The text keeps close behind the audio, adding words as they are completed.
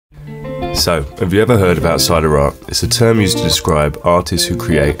So, have you ever heard of outsider art? It's a term used to describe artists who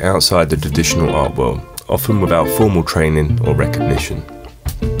create outside the traditional art world, often without formal training or recognition.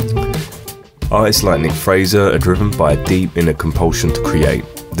 Artists like Nick Fraser are driven by a deep inner compulsion to create.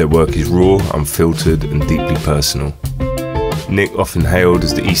 Their work is raw, unfiltered, and deeply personal. Nick, often hailed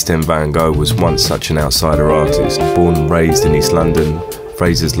as the East End Van Gogh, was once such an outsider artist. Born and raised in East London,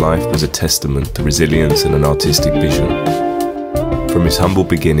 Fraser's life was a testament to resilience and an artistic vision. From his humble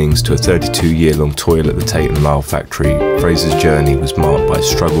beginnings to a 32-year-long toil at the Tate Lyle factory, Fraser's journey was marked by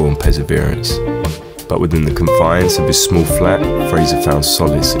struggle and perseverance. But within the confines of his small flat, Fraser found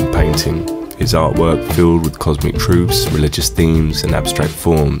solace in painting. His artwork, filled with cosmic truths, religious themes, and abstract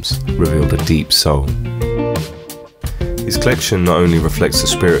forms, revealed a deep soul. His collection not only reflects the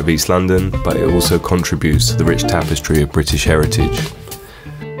spirit of East London, but it also contributes to the rich tapestry of British heritage.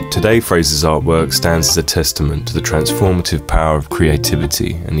 Today, Fraser's artwork stands as a testament to the transformative power of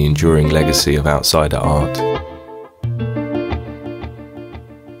creativity and the enduring legacy of outsider art.